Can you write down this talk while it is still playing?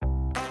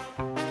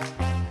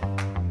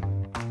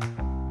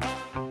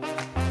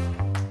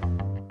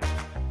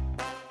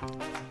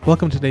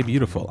Welcome to Day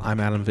Beautiful. I'm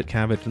Adam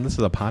Vitkavich, and this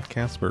is a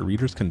podcast where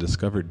readers can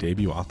discover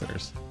debut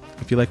authors.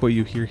 If you like what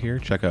you hear here,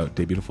 check out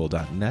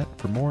daybeautiful.net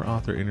for more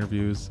author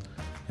interviews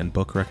and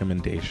book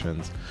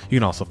recommendations. You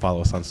can also follow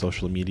us on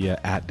social media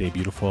at Day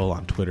Beautiful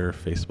on Twitter,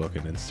 Facebook,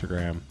 and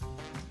Instagram.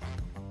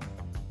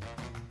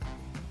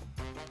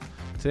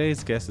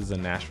 Today's guest is a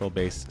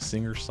Nashville-based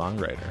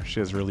singer-songwriter. She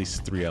has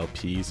released 3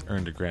 LPs,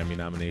 earned a Grammy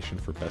nomination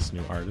for Best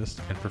New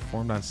Artist, and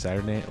performed on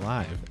Saturday Night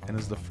Live, and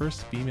is the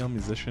first female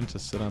musician to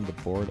sit on the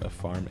board of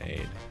Farm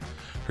Aid.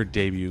 Her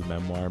debut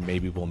memoir,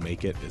 Maybe We'll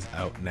Make It, is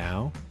out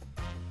now.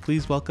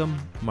 Please welcome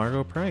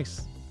Margo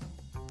Price.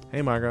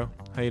 Hey Margo,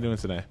 how you doing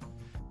today?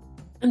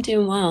 I'm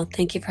doing well.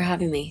 Thank you for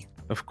having me.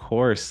 Of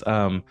course.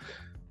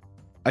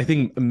 I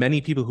think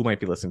many people who might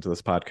be listening to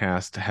this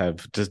podcast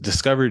have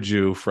discovered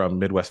you from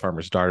Midwest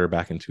Farmer's Daughter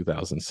back in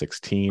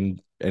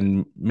 2016,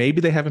 and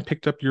maybe they haven't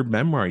picked up your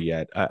memoir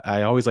yet.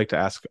 I always like to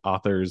ask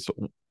authors,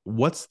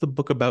 what's the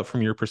book about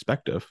from your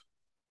perspective?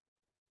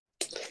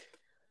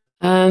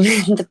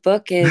 The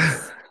book is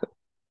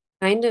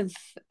kind of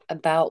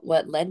about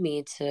what led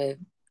me to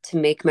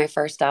make my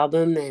first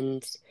album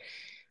and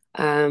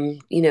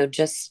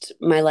just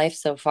my life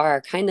so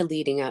far, kind of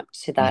leading up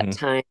to that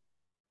Mm-hmm. time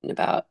in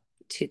about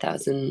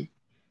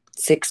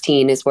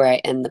 2016 is where I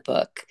end the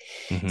book.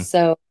 Mm-hmm.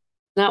 So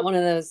not one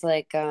of those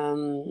like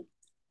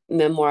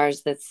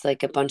memoirs that's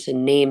like a bunch of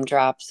name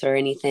drops or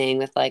anything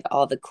with like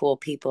all the cool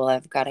people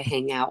I've got to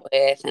hang out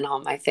with and all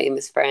my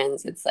famous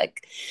friends. It's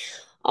like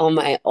all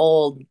my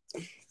old,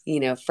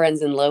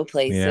 friends in low Yeah.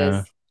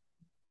 places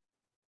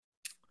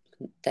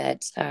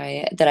that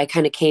I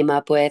kind of came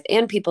up with,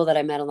 and people that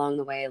I met along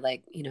the way,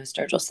 like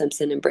Sturgill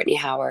Simpson and Brittany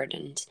Howard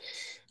and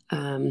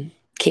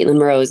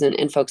Caitlin Rose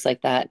and folks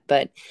like that.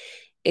 But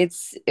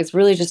it's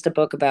really just a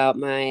book about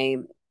my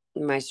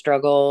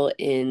struggle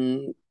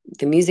in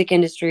the music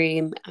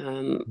industry,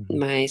 Mm-hmm.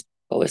 my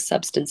struggle with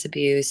substance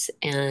abuse,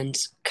 and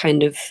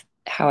kind of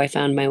how I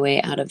found my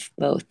way out of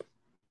both.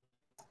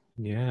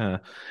 Yeah.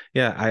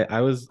 Yeah.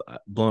 I was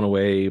blown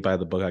away by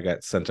the book. I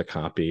got sent a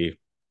copy.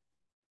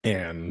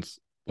 And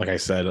like I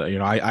said,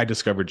 I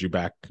discovered you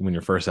back when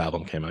your first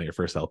album came out, your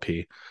first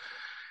LP.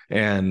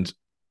 And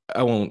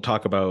I won't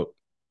talk about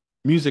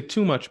music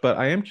too much, but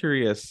I am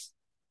curious,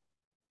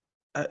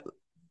 uh,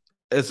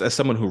 as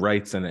someone who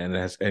writes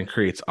and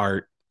creates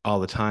art all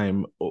the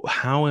time,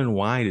 how and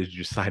why did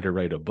you decide to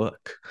write a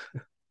book?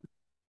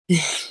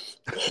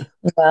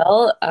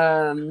 Well,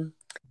 I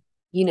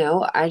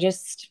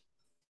just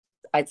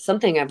it's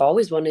something I've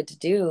always wanted to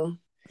do,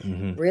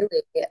 Mm-hmm.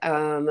 really.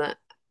 Um,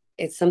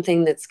 it's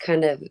something that's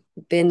kind of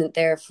been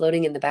there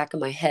floating in the back of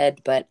my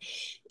head, but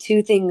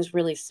two things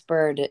really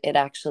spurred it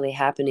actually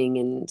happening.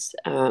 And,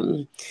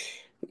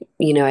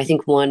 I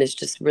think one is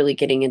just really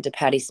getting into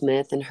Patti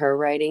Smith and her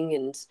writing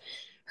and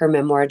her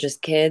memoir,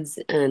 Just Kids.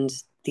 And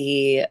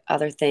the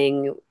other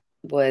thing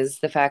was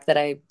the fact that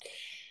I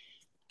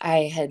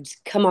had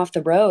come off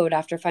the road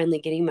after finally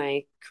getting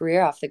my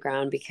career off the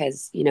ground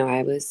because,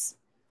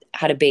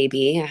 had a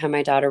baby. I had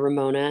my daughter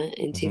Ramona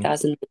in Mm-hmm.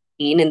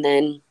 2019, and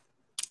then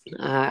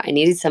I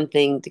needed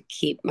something to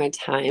keep my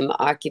time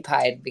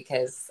occupied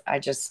because I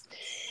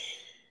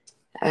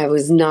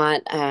was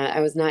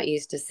not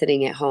used to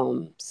sitting at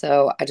home.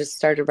 So I just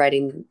started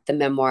writing the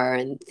memoir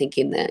and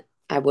thinking that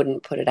I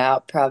wouldn't put it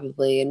out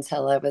probably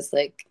until I was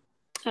like,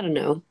 I don't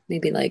know,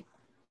 maybe like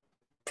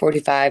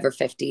 45 or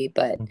 50.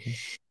 But Mm-hmm.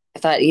 I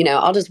thought,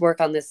 I'll just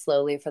work on this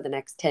slowly for the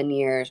next 10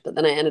 years. But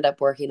then I ended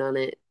up working on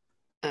it,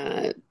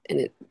 and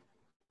it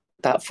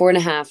about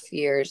 4.5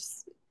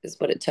 years is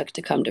what it took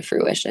to come to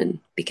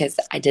fruition because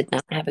I did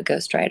not have a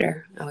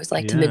ghostwriter. I always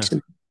like to Yeah.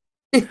 mention.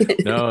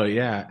 No,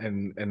 yeah.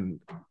 And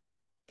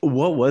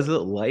what was it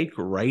like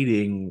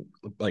writing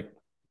like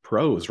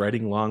prose,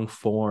 writing long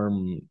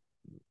form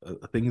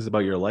things about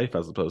your life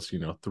as opposed to,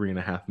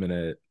 3.5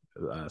 minute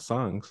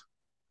songs?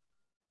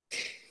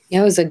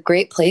 Yeah, it was a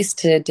great place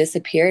to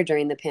disappear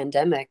during the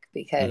pandemic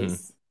Mm-hmm.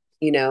 because,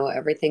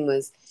 everything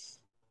was,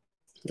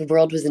 the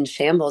world was in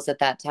shambles at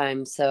that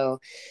time. So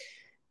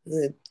it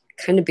would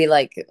kind of be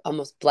like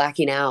almost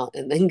blacking out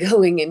and then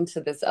going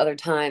into this other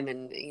time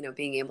and,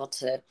 being able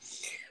to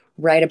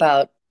write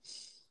about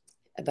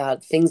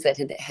things that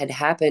had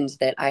happened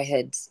that I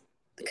had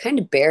kind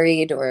of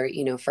buried or,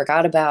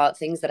 forgot about,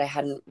 things that I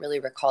hadn't really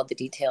recalled the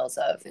details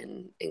of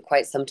in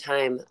quite some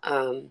time.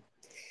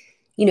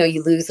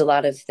 You lose a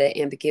lot of the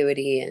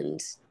ambiguity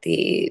and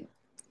the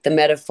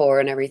metaphor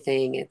and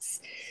everything. It's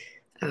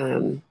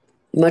um,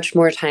 much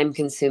more time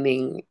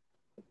consuming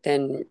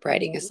than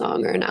writing a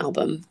song or an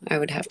album, I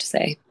would have to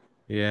say.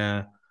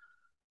 Yeah.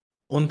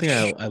 One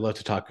thing I love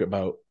to talk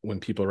about when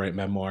people write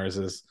memoirs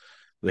is,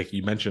 like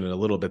you mentioned it a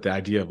little bit, the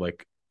idea of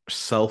like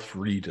self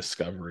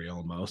rediscovery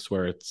almost,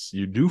 where it's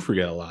you do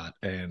forget a lot.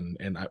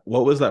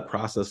 What was that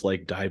process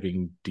like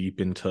diving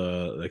deep into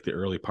like the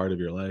early part of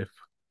your life?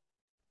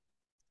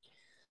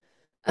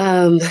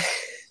 Um,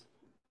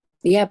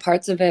 yeah,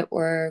 parts of it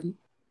were,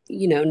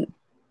 you know,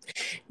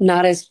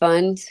 not as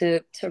fun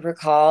to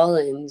recall,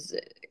 and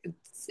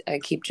I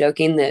keep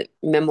joking that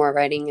memoir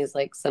writing is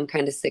like some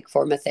kind of sick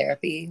form of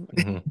therapy.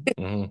 Hmm.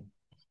 Hmm.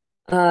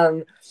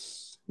 Um,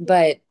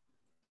 but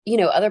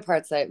other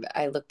parts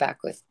I look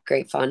back with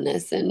great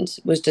fondness and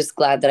was just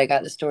glad that I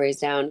got the stories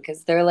down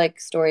because they're like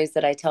stories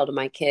that I tell to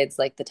my kids,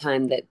 like the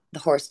time that the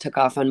horse took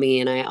off on me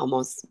and I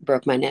almost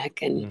broke my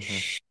neck. And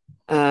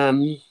Hmm.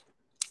 um,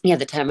 yeah,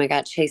 the time I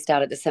got chased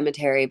out at the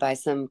cemetery by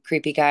some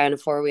creepy guy on a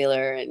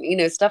four-wheeler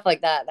and, stuff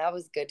like that. That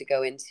was good to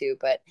go into.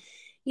 But,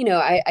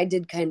 I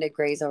did kind of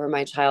graze over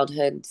my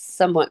childhood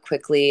somewhat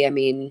quickly. I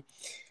mean,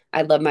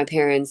 I love my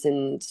parents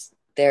and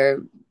they're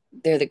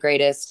they're the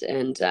greatest.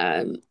 And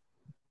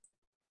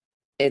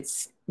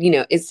it's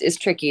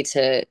tricky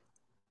to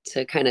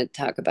kind of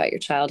talk about your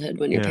childhood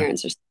when your Yeah,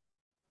 parents are,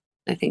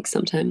 I think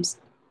sometimes.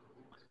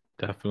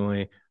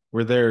 definitely.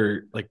 Were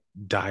there like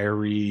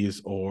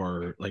diaries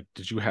or like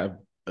did you have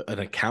an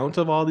account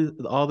of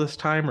all this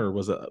time, or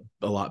was it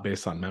a lot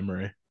based on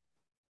memory?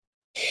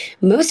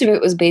 Most of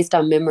it was based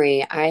on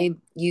memory. I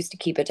used to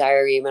keep a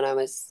diary when I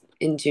was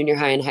in junior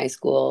high and high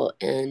school,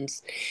 and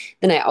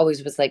then I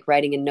always was like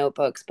writing in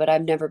notebooks, but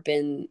I've never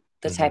been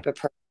the Hmm. type of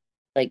person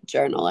like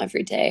journal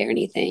every day or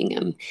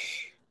anything.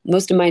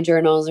 Most of my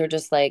journals are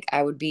just like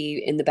I would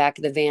be in the back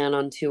of the van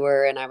on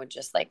tour and I would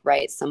just like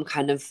write some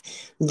kind of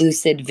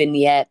lucid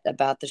vignette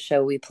about the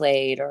show we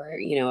played or,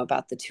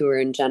 about the tour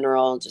in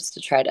general, just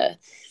to try to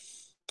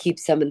keep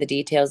some of the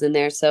details in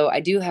there. So I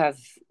do have,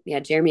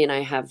 yeah, Jeremy and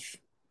I have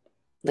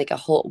like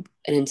an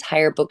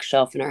entire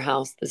bookshelf in our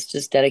house that's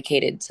just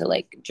dedicated to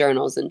like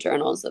journals and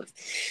journals of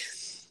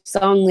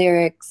song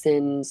lyrics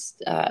and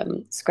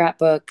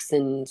scrapbooks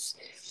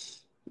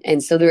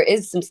and so there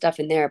is some stuff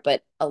in there,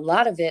 but a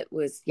lot of it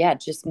was, yeah,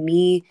 just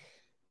me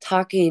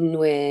talking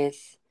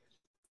with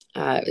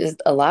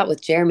a lot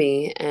with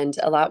Jeremy and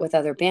a lot with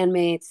other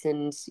bandmates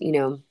and,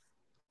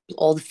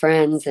 old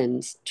friends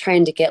and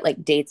trying to get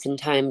like dates and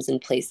times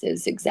and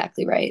places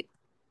exactly right.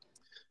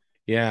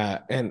 Yeah,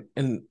 and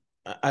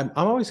I'm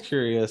always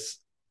curious.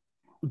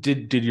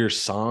 Did your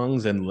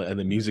songs and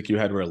the music you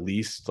had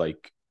released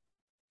like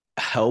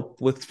help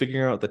with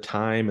figuring out the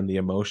time and the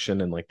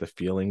emotion and like the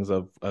feelings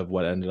of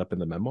what ended up in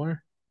the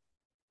memoir?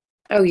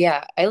 Oh,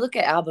 yeah. I look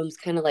at albums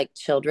kind of like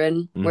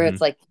children, where it's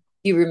Hmm. like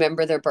you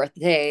remember their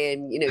birthday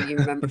and, you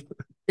remember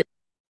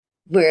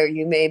where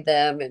you made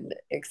them and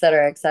et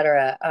cetera, et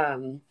cetera.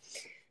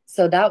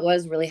 So that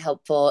was really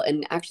helpful.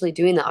 And actually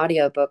doing the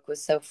audiobook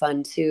was so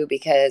fun too,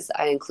 because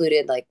I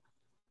included like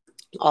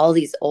all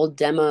these old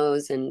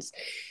demos and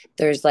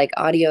there's like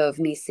audio of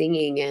me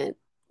singing at,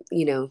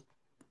 you know,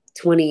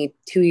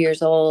 22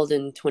 years old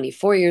and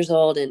 24 years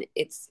old. And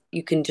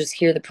you can just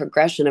hear the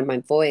progression of my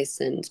voice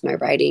and my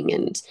writing.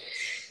 And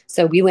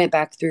so we went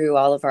back through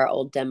all of our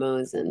old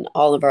demos and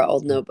all of our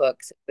old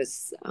notebooks. It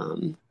was,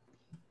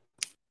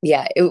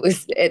 yeah, it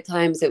was at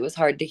times it was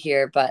hard to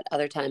hear, but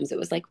other times it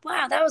was like,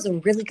 wow, that was a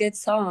really good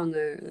song.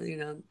 Or,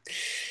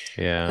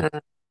 Yeah. uh,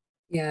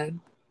 yeah.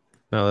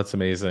 No, that's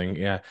amazing.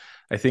 Yeah.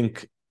 I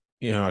think,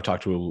 I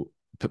talked to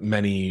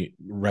many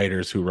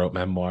writers who wrote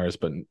memoirs,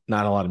 but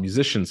not a lot of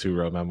musicians who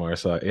wrote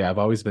memoirs. So yeah, I've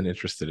always been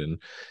interested in.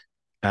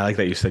 I like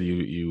that you said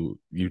you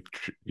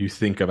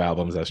think of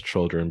albums as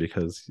children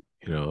because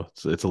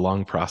it's a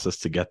long process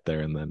to get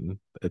there, and then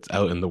it's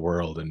out in the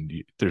world,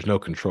 and there's no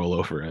control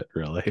over it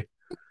really.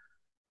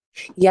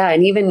 Yeah,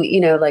 and even,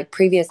 like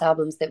previous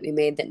albums that we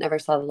made that never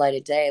saw the light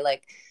of day,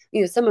 like,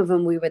 some of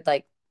them we would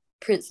like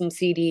print some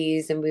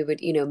CDs and we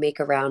would, make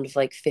a round of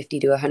like 50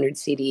 to 100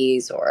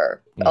 CDs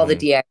or all the Hmm.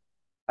 DI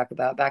talk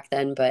about back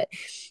then, but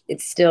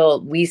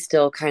we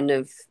still kind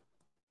of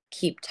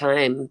keep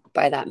time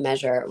by that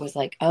measure. It was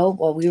like, oh,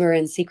 well, we were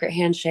in Secret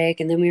Handshake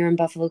and then we were in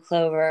Buffalo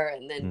Clover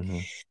and then Hmm.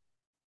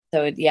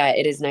 so yeah,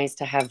 it is nice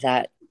to have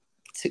that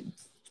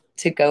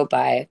to go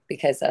by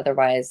because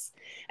otherwise,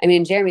 I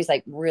mean, Jeremy's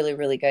like really,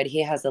 really good.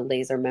 He has a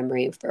laser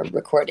memory for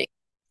recording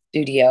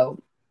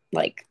studio,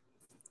 like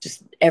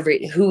just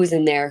who was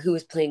in there, who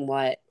was playing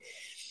what.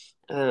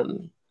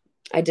 Um,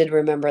 I did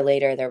remember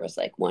later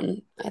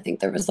I think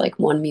there was like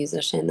one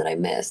musician that I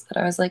missed that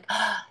I was like,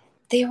 oh,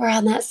 they were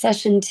on that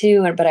session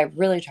too. But I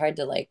really tried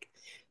to like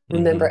Hmm.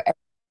 remember every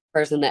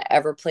person that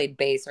ever played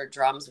bass or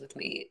drums with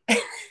me.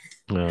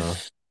 Yeah.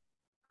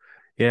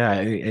 Yeah,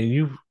 and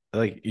you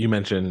like you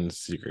mentioned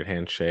Secret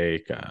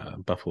Handshake,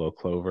 Buffalo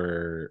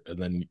Clover,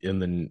 and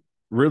then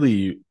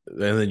really, and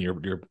then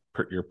your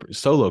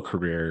solo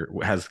career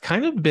has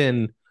kind of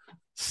been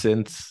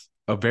since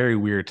a very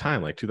weird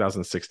time. Like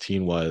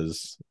 2016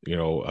 was,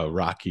 a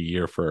rocky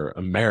year for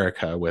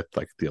America with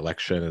like the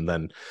election, and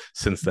then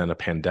since then a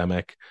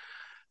pandemic.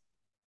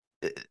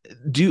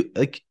 Do you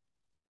like?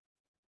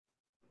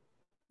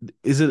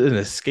 Is it an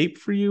escape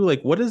for you?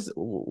 Like, what is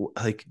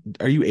like?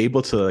 Are you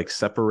able to like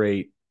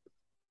separate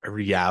a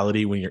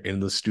reality when you're in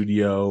the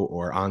studio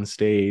or on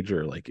stage,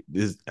 or like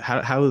is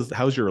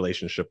how's your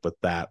relationship with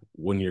that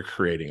when you're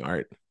creating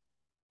art?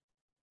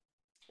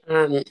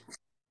 um,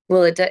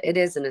 well, it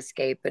is an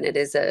escape and it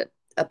is a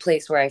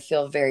place where I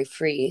feel very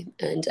free.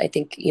 And I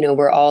think,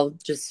 we're all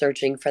just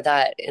searching for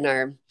that in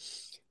our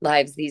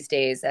lives these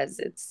days as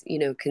it's,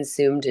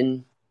 consumed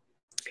in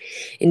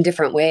in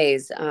different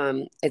ways.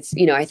 It's,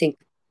 you know, I think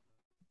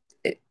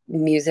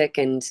music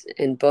and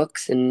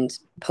books and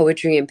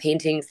poetry and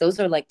paintings, those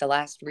are like the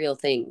last real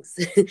things.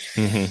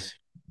 Hmm.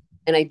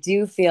 And I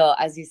do feel,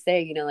 as you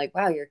say, you know, like,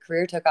 wow, your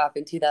career took off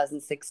in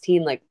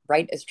 2016, like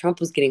right as Trump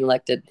was getting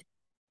elected.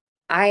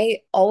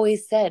 I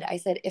always said, I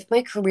said, if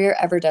my career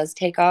ever does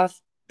take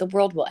off, the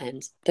world will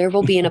end. There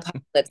will be an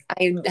apocalypse.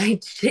 I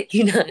shit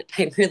you not.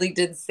 I really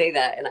did say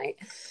that. And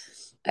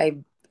I,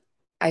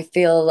 I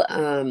feel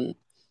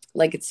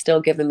like it's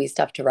still giving me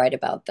stuff to write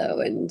about though,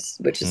 and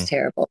which is Hmm.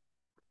 terrible.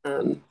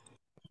 Um,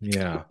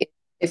 Yeah.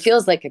 it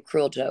feels like a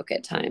cruel joke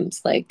at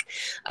times. Like,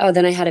 oh,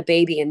 then I had a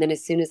baby, and then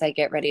as soon as I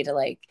get ready to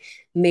like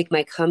make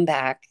my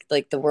comeback,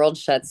 like the world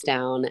shuts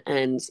down,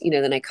 and you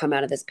know, then I come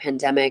out of this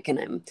pandemic, and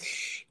I'm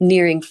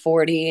nearing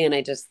 40, and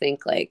I just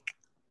think like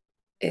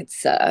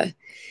it's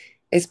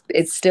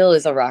it still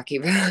is a rocky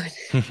road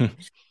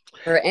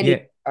for any Yeah.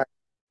 art.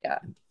 Yeah.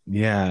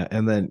 Yeah.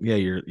 And then yeah,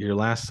 your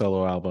last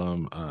solo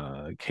album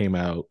came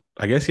out,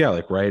 I guess, yeah,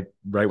 like right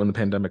when the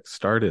pandemic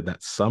started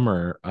that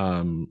summer.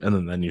 And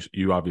then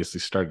you obviously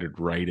started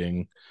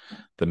writing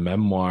the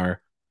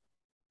memoir.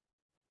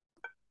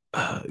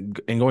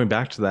 And going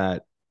back to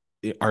that,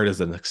 art as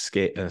an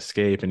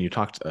escape, and you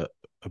talked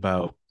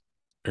about,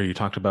 or you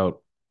talked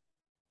about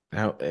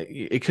how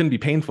it can be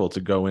painful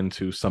to go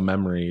into some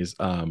memories.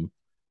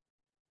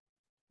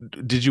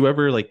 Did you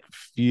ever like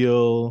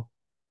feel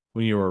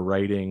when you were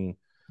writing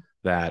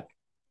that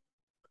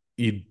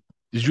you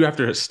did you have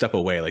to step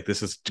away, like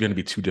this is going to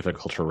be too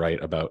difficult to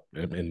write about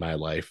in my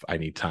life, I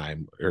need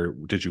time, or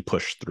did you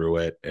push through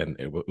it, and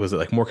was it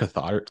like more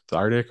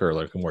cathartic or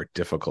like more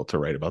difficult to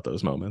write about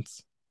those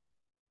moments?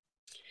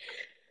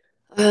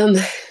 Um,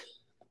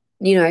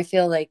 you know, I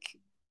feel like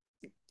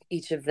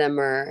each of them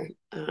are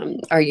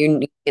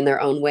unique in their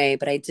own way,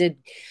 but I did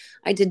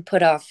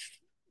put off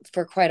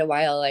for quite a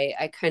while.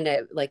 I kind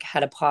of like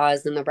had a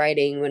pause in the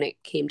writing when it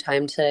came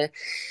time to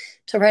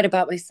write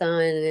about my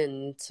son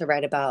and to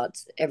write about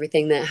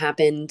everything that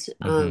happened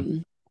Hmm.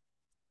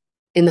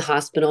 in the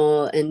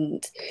hospital.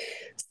 And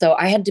so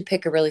I had to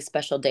pick a really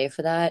special day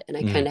for that, and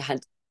I kind Mm. of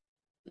had to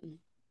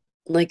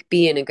like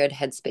be in a good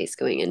headspace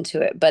going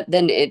into it. But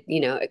then it, you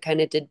know, it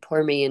kind of did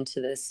pour me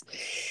into this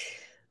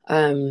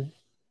um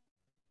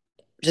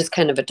just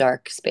kind of a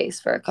dark space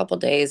for a couple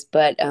days.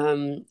 But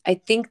I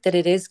think that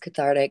it is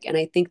cathartic, and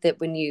I think that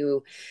when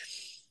you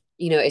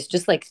know, it's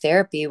just like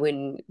therapy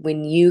when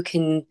you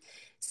can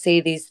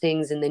say these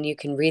things and then you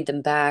can read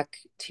them back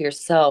to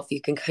yourself. You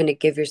can kind of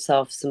give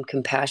yourself some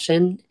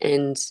compassion.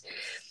 And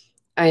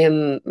I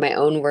am my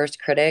own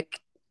worst critic,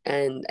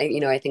 and you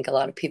know, I think a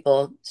lot of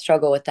people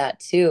struggle with that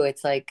too.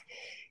 It's like,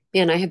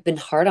 man, I have been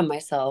hard on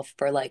myself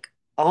for like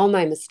all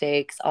my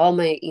mistakes, all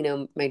my, you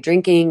know, my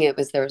drinking. There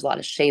was a lot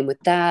of shame with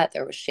that.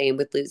 There was shame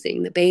with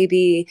losing the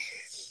baby,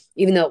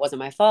 even though it wasn't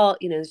my fault.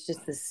 You know, it's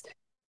just this,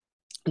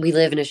 we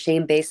live in a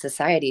shame-based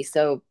society.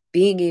 So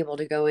being able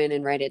to go in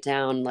and write it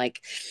down,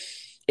 like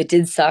it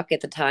did suck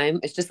at the time.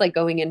 It's just like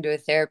going into a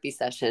therapy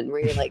session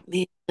where you're like,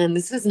 man,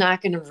 this is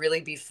not going to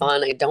really be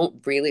fun. I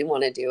don't really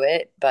want to do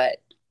it,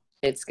 but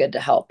it's good to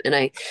help.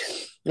 And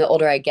the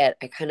older I get,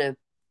 I kind of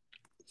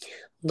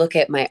look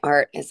at my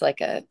art as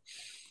like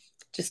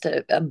just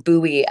a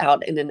buoy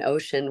out in an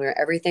ocean where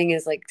everything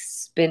is like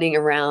spinning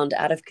around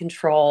out of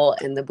control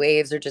and the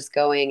waves are just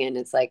going. And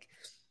it's like,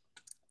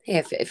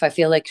 hey, if I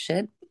feel like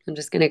shit, I'm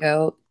just gonna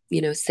go,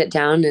 you know, sit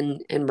down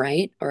and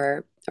write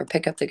or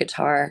pick up the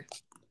guitar.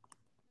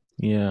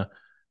 Yeah.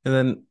 And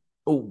then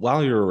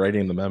while you were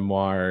writing the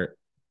memoir,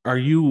 were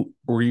you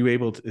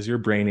able to, is your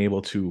brain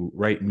able to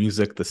write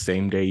music the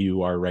same day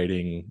you are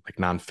writing like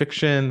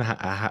nonfiction?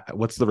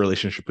 What's the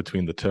relationship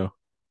between the two?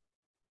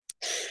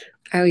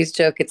 I always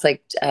joke it's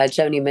like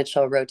Joni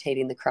Mitchell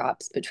rotating the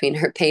crops between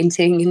her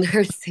painting and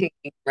her singing,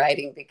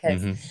 writing,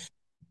 because Hmm.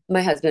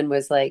 my husband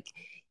was like,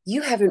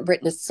 "You haven't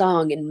written a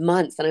song in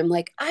months," and I'm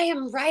like, "I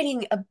am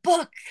writing a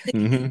book."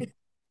 Hmm.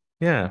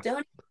 Yeah.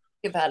 Don't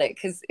think about it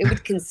because it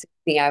would consume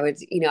me. I would,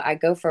 you know, I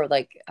go for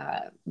like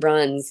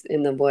runs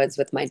in the woods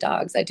with my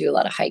dogs. I do a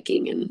lot of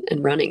hiking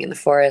and running in the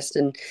forest,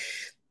 and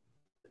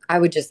I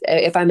would just,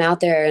 if I'm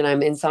out there and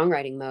I'm in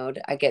songwriting mode,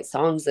 I get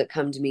songs that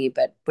come to me.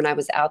 But when I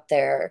was out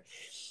there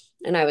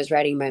and I was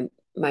writing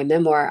my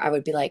memoir, I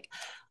would be like,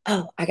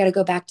 oh, I got to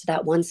go back to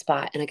that one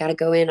spot, and I got to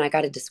go in, I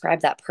got to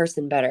describe that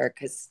person better,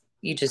 because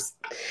you just,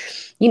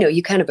 you know,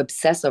 you kind of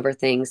obsess over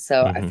things.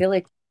 So I Hmm. feel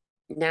like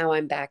now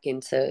I'm back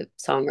into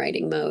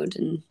songwriting mode,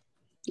 and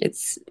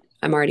it's,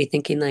 I'm already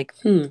thinking like,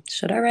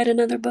 should I write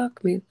another book?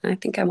 I mean, I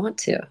think I want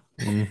to.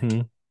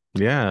 Hmm.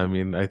 Yeah, I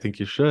mean, I think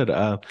you should.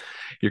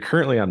 You're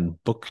currently on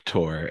book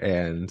tour,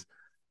 and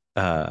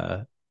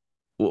uh,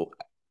 well,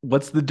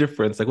 what's the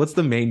difference? Like, what's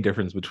the main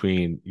difference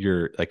between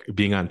your like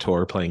being on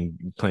tour,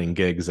 playing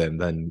gigs, and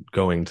then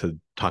going to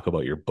talk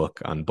about your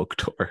book on book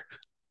tour?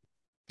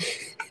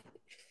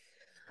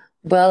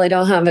 Well, I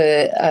don't have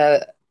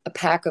a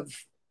pack of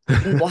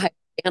wild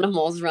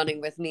animals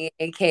running with me,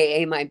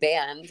 aka my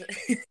band.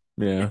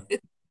 Yeah.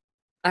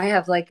 I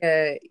have like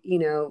a, you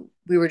know,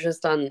 we were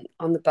just on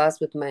the bus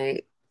with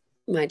my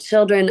my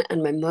children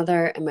and my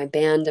mother and my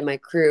band and my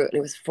crew, and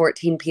it was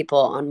 14 people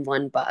on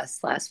one bus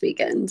last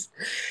weekend.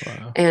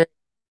 Wow. And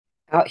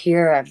out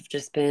here, I've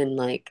just been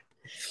like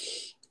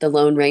the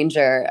Lone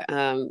Ranger.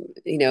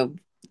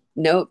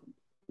 No,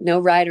 no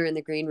rider in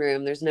the green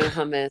room. There's no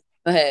hummus,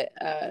 but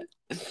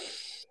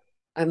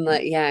I'm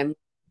like, yeah, I'm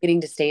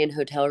getting to stay in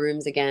hotel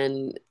rooms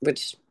again,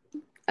 which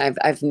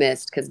I've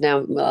missed because now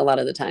a lot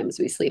of the times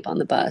we sleep on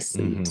the bus,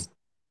 and Hmm.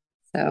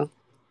 so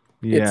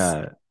it's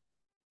Yeah.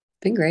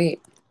 been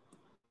great.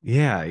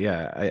 Yeah,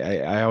 yeah.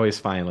 I always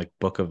find like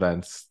book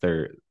events,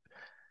 they're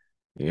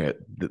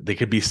they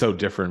could be so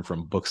different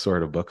from bookstore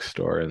to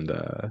bookstore. And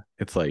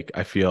it's like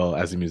I feel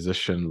as a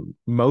musician,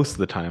 most of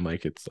the time,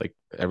 like it's like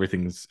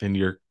everything's in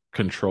your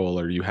control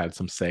or you had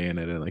some say in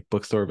it. And like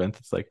bookstore events,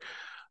 it's like,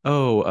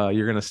 oh,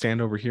 you're gonna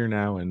stand over here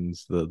now and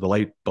the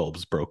light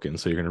bulb's broken,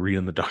 so you're gonna read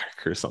in the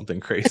dark or something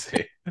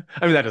crazy.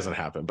 I mean, that doesn't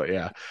happen, but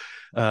yeah.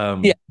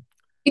 Yeah. Um,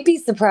 You'd be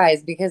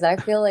surprised because I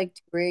feel like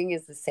touring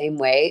is the same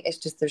way. It's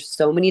just there's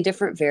so many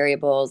different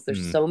variables.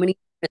 There's mm, so many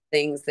different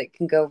things that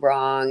can go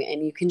wrong,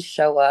 and you can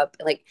show up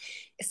like,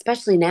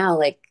 especially now,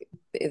 like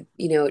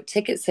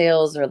ticket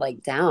sales are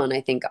like down.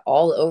 I think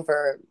all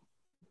over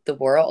the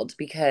world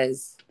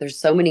because there's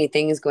so many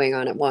things going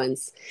on at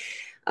once.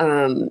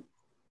 Um,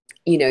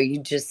 you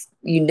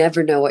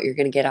never know what you're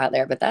going to get out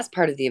there, but that's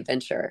part of the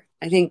adventure.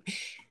 I think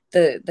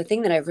the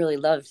thing that I really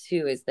love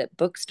too is that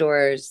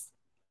bookstores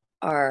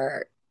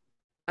are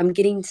I'm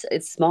getting to,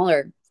 it's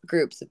smaller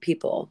groups of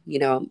people,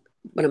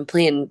 when I'm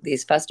playing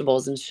these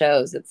festivals and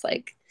shows, it's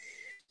like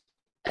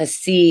a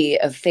sea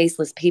of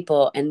faceless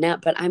people and now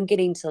but I'm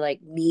getting to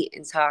like meet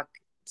and talk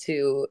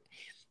to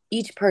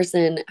each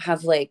person,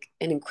 have like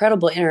an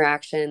incredible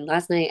interaction.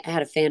 Last night I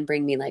had a fan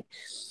bring me like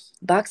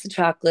a box of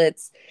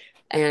chocolates,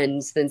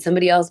 and then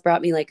somebody else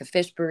brought me like a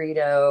fish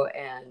burrito,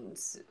 and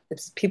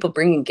it's people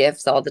bringing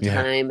gifts all the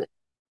yeah. time.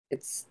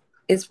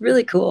 It's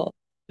really cool.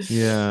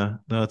 Yeah.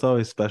 No, it's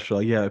always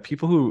special. Yeah,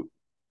 people who,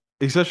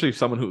 especially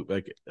someone who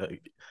like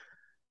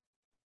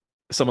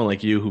someone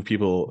like you who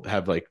people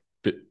have like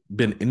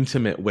been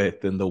intimate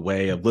with in the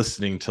way of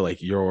listening to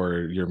like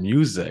your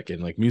music,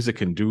 and like music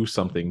can do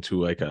something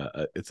to like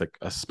it's like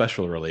a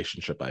special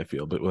relationship I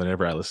feel. But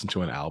whenever I listen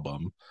to an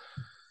album,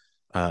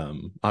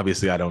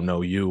 obviously I don't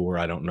know you or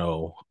I don't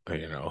know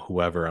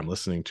whoever I'm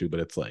listening to, but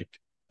it's like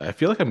I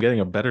feel like I'm getting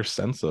a better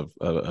sense of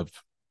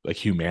like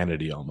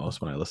humanity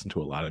almost when I listen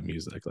to a lot of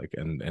music, like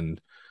and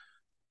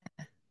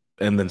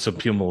then some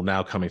people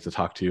now coming to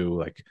talk to you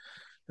like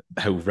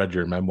who've read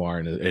your memoir,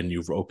 and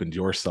you've opened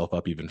yourself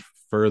up even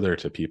further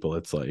to people.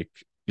 It's like,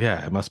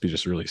 yeah, it must be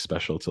just really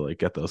special to like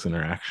get those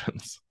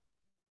interactions.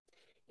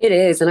 It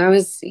is, and I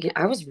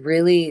was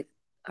really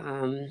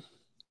um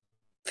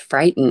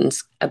frightened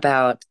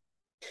about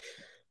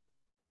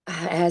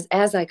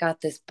as I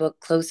got this book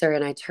closer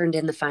and I turned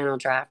in the final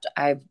draft,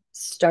 I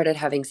started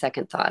having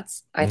second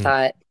thoughts. I Mm,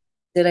 thought,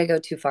 did I go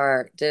too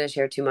far? Did I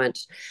share too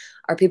much?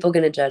 Are people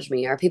going to judge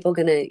me? Are people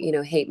going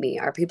to, hate me?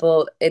 Are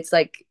people, it's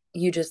like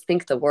you just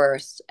think the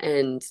worst,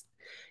 and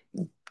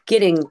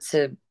getting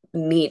to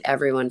meet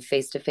everyone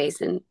face to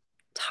face and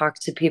talk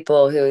to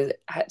people who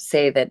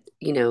say that,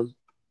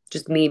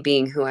 just me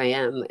being who I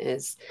am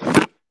is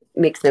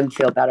makes them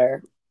feel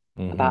better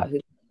mm-hmm, about who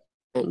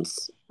and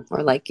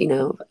or like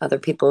other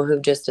people who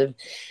just have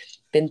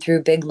been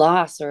through big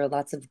loss or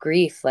lots of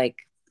grief. Like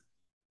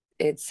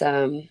it's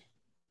um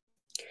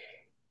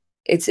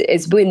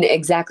it's been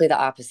exactly the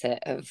opposite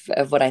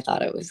of what I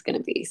thought it was going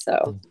to be,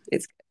 so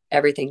it's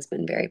everything's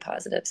been very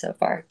positive so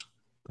far.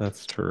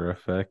 that's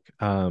terrific.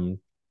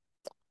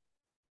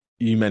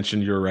 You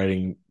mentioned you're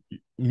writing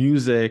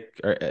music.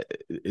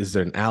 Is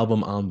there an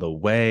album on the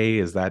way?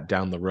 Is that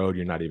down the road?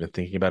 You're not even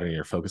thinking about it and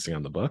you're focusing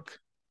on the book?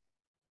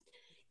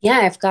 Yeah,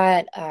 I've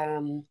got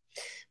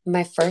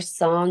my first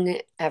song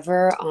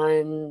ever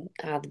on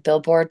the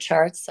Billboard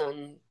charts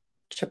on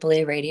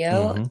AAA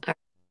radio. Mm-hmm, Our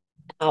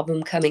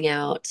album coming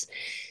out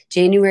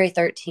January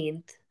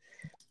 13th,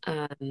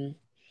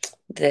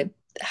 that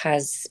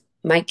has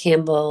Mike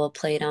Campbell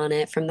played on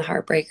it from the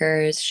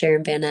Heartbreakers,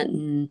 Sharon Van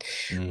Etten,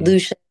 mm-hmm.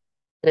 Lucia,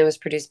 and it was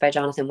produced by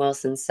Jonathan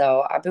Wilson.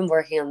 So I've been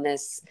working on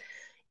this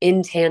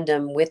in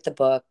tandem with the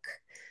book.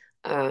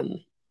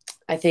 Um,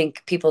 I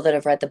think people that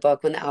have read the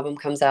book, when the album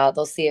comes out,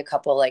 they'll see a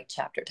couple like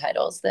chapter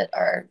titles that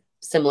are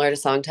similar to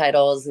song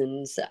titles,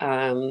 and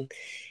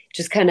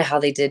just kind of how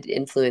they did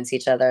influence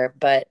each other.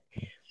 But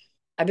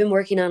I've been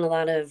working on a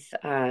lot of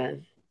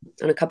on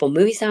a couple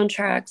movie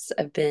soundtracks.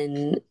 I've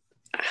been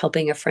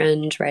helping a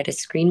friend write a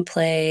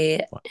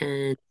screenplay,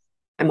 and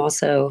I'm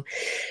also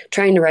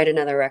trying to write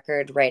another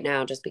record right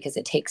now just because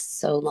it takes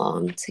so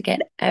long to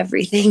get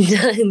everything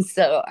done.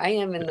 So I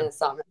am in Yeah. the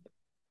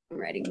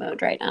songwriting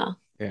mode right now.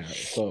 Yeah.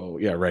 So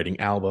yeah, writing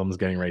albums,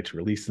 getting ready to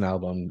release an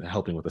album,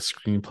 helping with a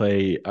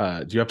screenplay.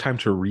 Do you have time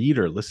to read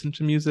or listen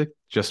to music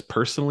just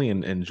personally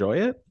and enjoy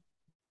it?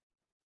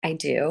 I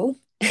do.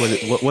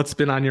 What's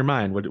been on your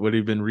mind? What have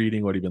you been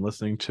reading? What have you been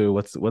listening to?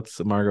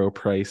 What's Margo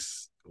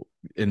Price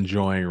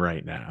enjoying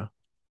right now?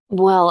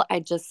 Well, I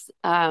just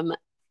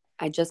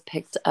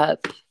picked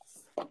up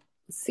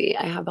see,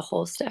 I have a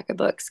whole stack of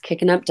books.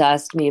 Kicking Up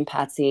Dust, me and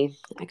Patsy.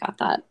 I got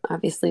that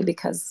obviously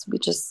because we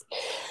just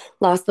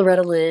lost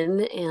Loretta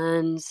Lynn,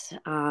 and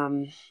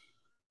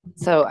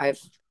so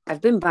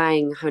I've been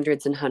buying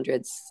hundreds and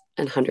hundreds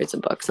and hundreds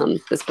of books on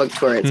this book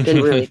tour. It's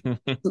been really,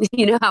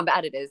 you know how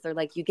bad it is. They're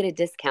like, you get a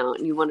discount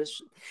and you want to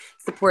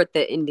support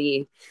the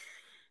indie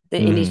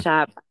Mhm.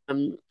 shop.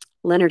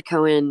 Leonard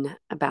Cohen,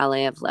 A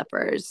Ballet of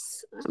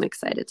Lepers. I'm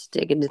excited to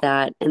dig into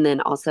that. And then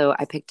also,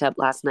 I picked up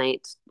last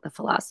night The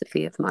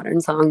Philosophy of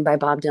Modern Song by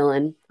Bob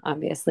Dylan,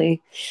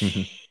 obviously.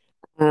 Mhm.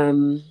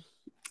 Um,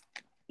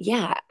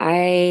 yeah,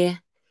 I'm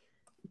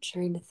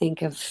trying to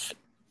think of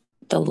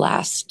the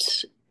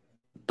last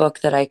book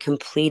that I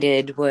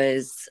completed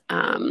was,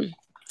 well,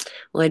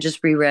 I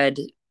just reread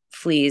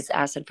Flea's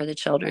Acid for the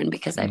Children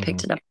because I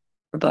picked Mhm. it up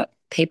for book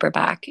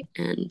paperback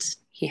and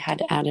he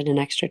had added an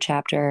extra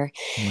chapter.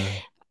 Yeah.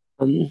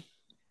 Um,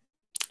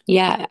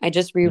 yeah, I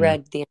just Yeah.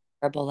 reread The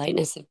Unbearable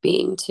Lightness of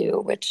Being too,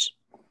 which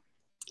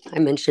I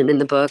mentioned in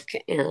the book,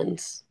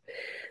 and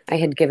I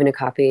had given a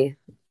copy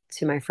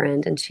to my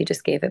friend, and she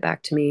just gave it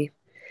back to me.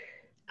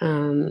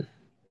 Um,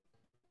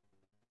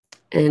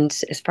 and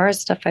as far as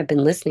stuff I've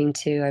been listening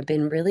to, I've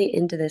been really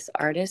into this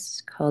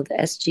artist called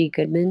S.G.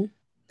 Goodman.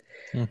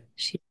 Mm.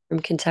 She's from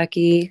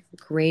Kentucky,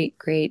 great,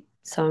 great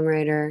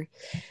songwriter.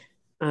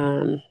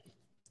 Um,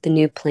 the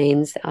new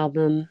Plains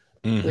album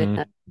with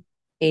Mhm.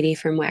 Katie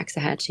from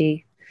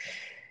Waxahachie.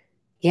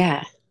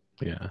 Yeah,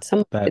 Yeah. some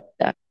good That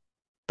stuff.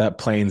 that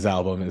Plains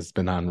album has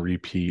been on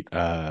repeat.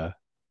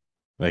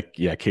 Like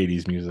yeah,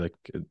 Katie's music.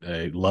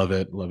 I love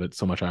it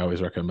so much. I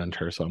always recommend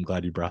her. So I'm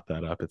glad you brought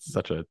that up. It's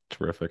such a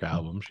terrific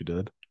album she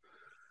did.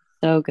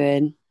 So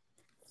good.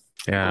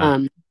 Yeah.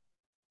 Um,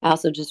 I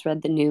also just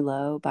read The New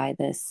Low by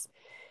this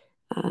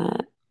uh,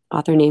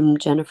 author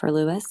named Jennifer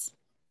Lewis.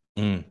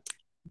 Mm.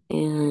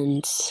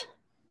 And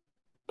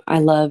I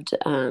loved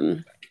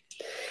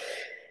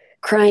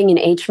Crying in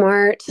H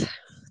Mart.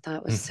 Thought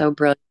it was Mm. so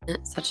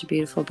brilliant. Such a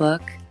beautiful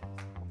book.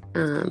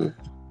 Um,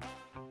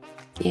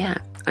 yeah,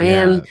 I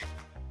am. Yeah.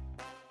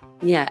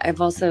 Yeah, I've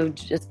also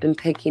just been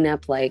picking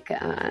up like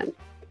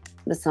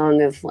the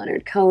song of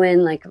Leonard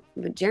Cohen. Like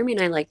Jeremy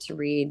and I like to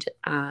read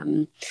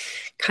kind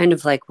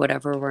of like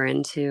whatever we're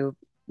into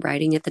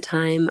writing at the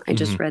time. I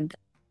just Hmm.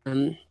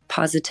 read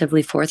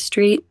Positively Fourth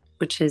Street,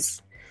 which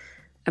is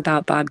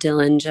about Bob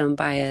Dylan, Joan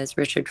Baez,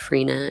 Richard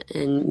Farina,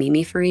 and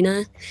Mimi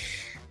Farina,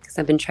 because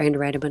I've been trying to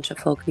write a bunch of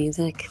folk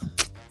music.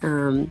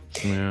 Um,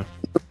 Yeah.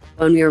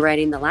 when we were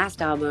writing the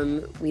last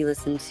album, we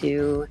listened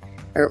to,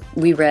 or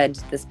we read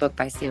this book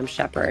by Sam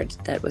Shepard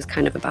that was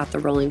kind of about the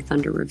Rolling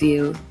Thunder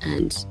Review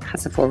and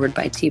has a foreword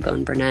by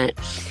T-Bone Burnett.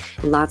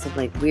 And lots of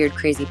like weird,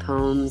 crazy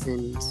poems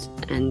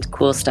and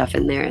cool stuff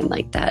in there, and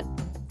like that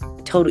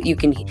total you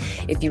can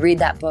if you read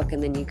that book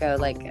and then you go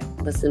like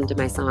listen to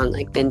my song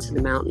like Been to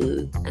the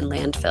Mountain and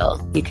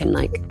Landfill,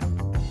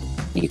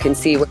 you can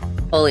see where I'm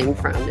pulling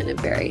from in a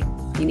very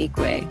unique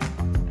way.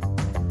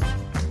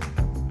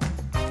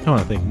 I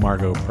want to thank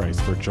Margo Price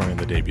for joining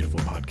the Day Beautiful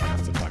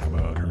podcast to talk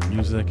about her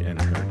music and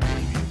her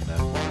debut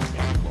memoir,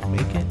 Maybe We'll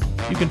Make It.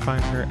 You can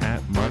find her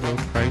at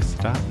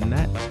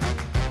margoprice.net.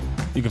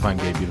 You can find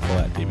Day Beautiful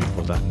at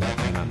daybeautiful.net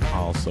and on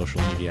all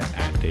social media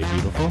at Day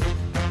Beautiful.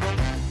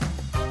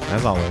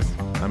 As always,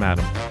 I'm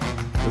Adam.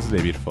 This is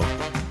Day Beautiful,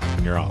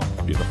 and you're all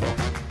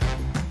beautiful.